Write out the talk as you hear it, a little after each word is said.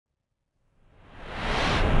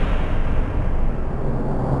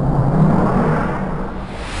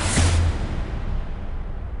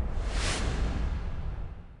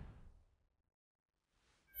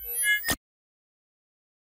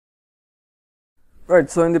Right,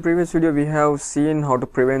 so in the previous video we have seen how to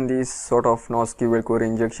prevent these sort of NoSQL query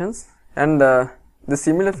injections, and the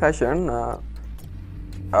similar fashion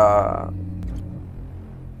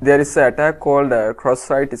there is an attack called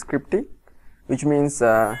cross-site scripting, which means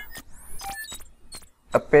a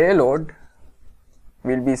payload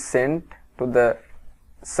will be sent to the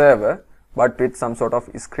server but with some sort of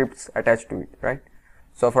scripts attached to it, right?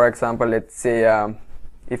 So for example, let's say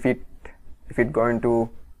if it going to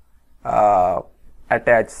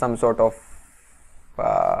attach some sort of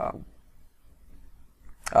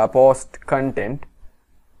post content,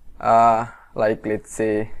 like let's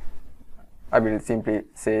say I will simply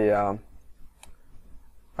say I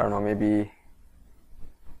don't know, maybe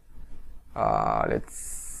let's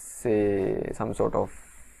say some sort of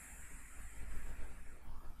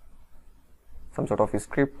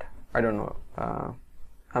script. I don't know,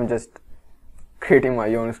 I'm just creating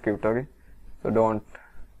my own script, okay? So don't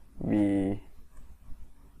be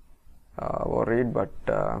worried, but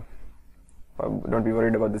don't be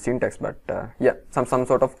worried about the syntax, but yeah, some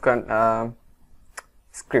sort of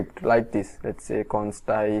script like this. Let's say const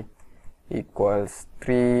I equals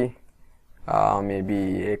 3,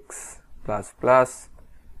 maybe x plus plus,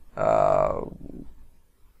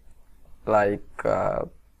 like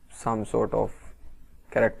some sort of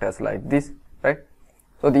characters like this, right?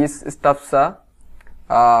 So these stuffs are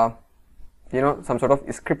some sort of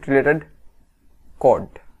script related code,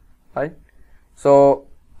 right? So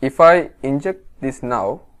if I inject this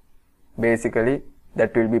now, basically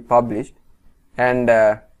that will be published, and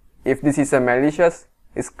if this is a malicious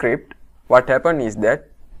script, what happens is that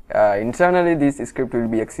internally this script will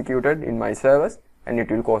be executed in my servers and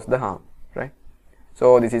it will cause the harm, right?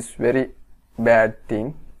 So this is very bad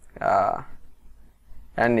thing,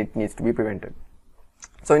 and it needs to be prevented.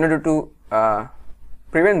 So in order to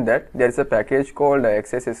prevent that, there is a package called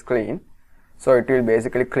XSS clean. So it will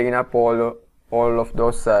basically clean up all of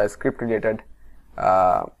those script related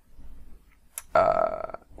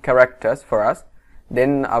characters for us.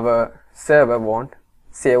 Then our server won't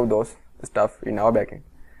save those stuff in our backend.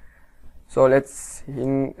 So let's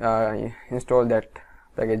install that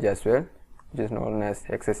package as well, which is known as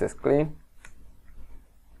XSS clean.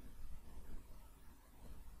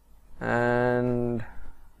 And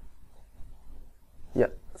yeah,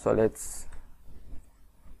 so let's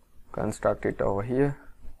construct it over here,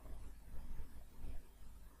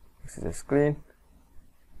 XSS clean,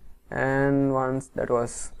 and once that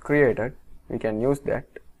was created, we can use that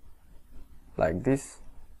like this.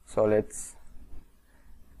 So let's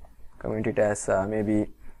comment it as maybe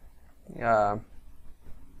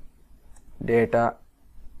data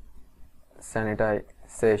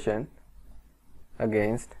sanitization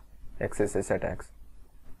against XSS attacks,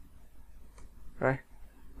 right?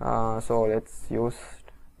 So let's use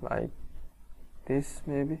like this,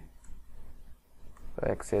 maybe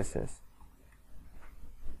XSS.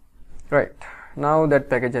 Right, now that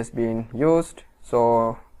package has been used,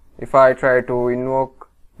 so if I try to invoke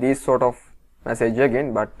this sort of message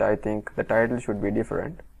again, but I think the title should be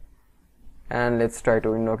different, and let's try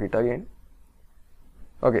to invoke it again.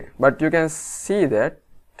 Okay, but you can see that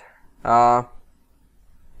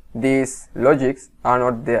these logics are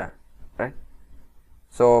not there, right?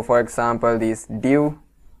 So for example, this div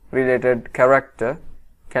related character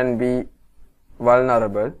can be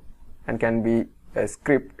vulnerable and can be a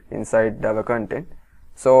script inside our content.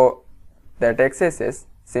 So that XSS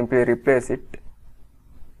simply replace it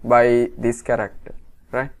by this character,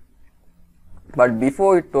 right? But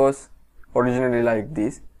before it was originally like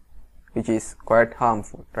this, which is quite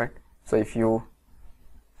harmful, right? So if you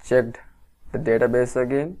checked the database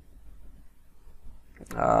again,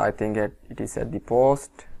 I think it is at the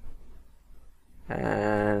post,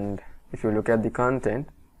 and if you look at the content,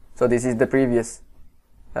 so this is the previous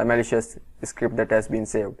malicious script that has been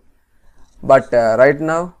saved, but right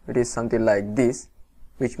now it is something like this,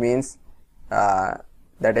 which means that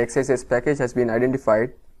XSS package has been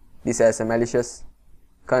identified this as a malicious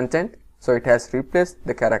content, so it has replaced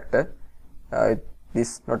the character with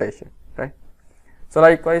this notation, right? So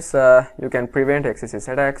likewise, you can prevent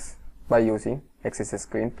XSS attacks by using XSS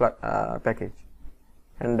clean package,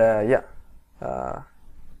 and yeah,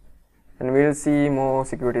 and we'll see more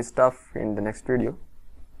security stuff in the next video,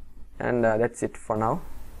 and that's it for now.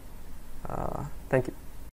 Thank you.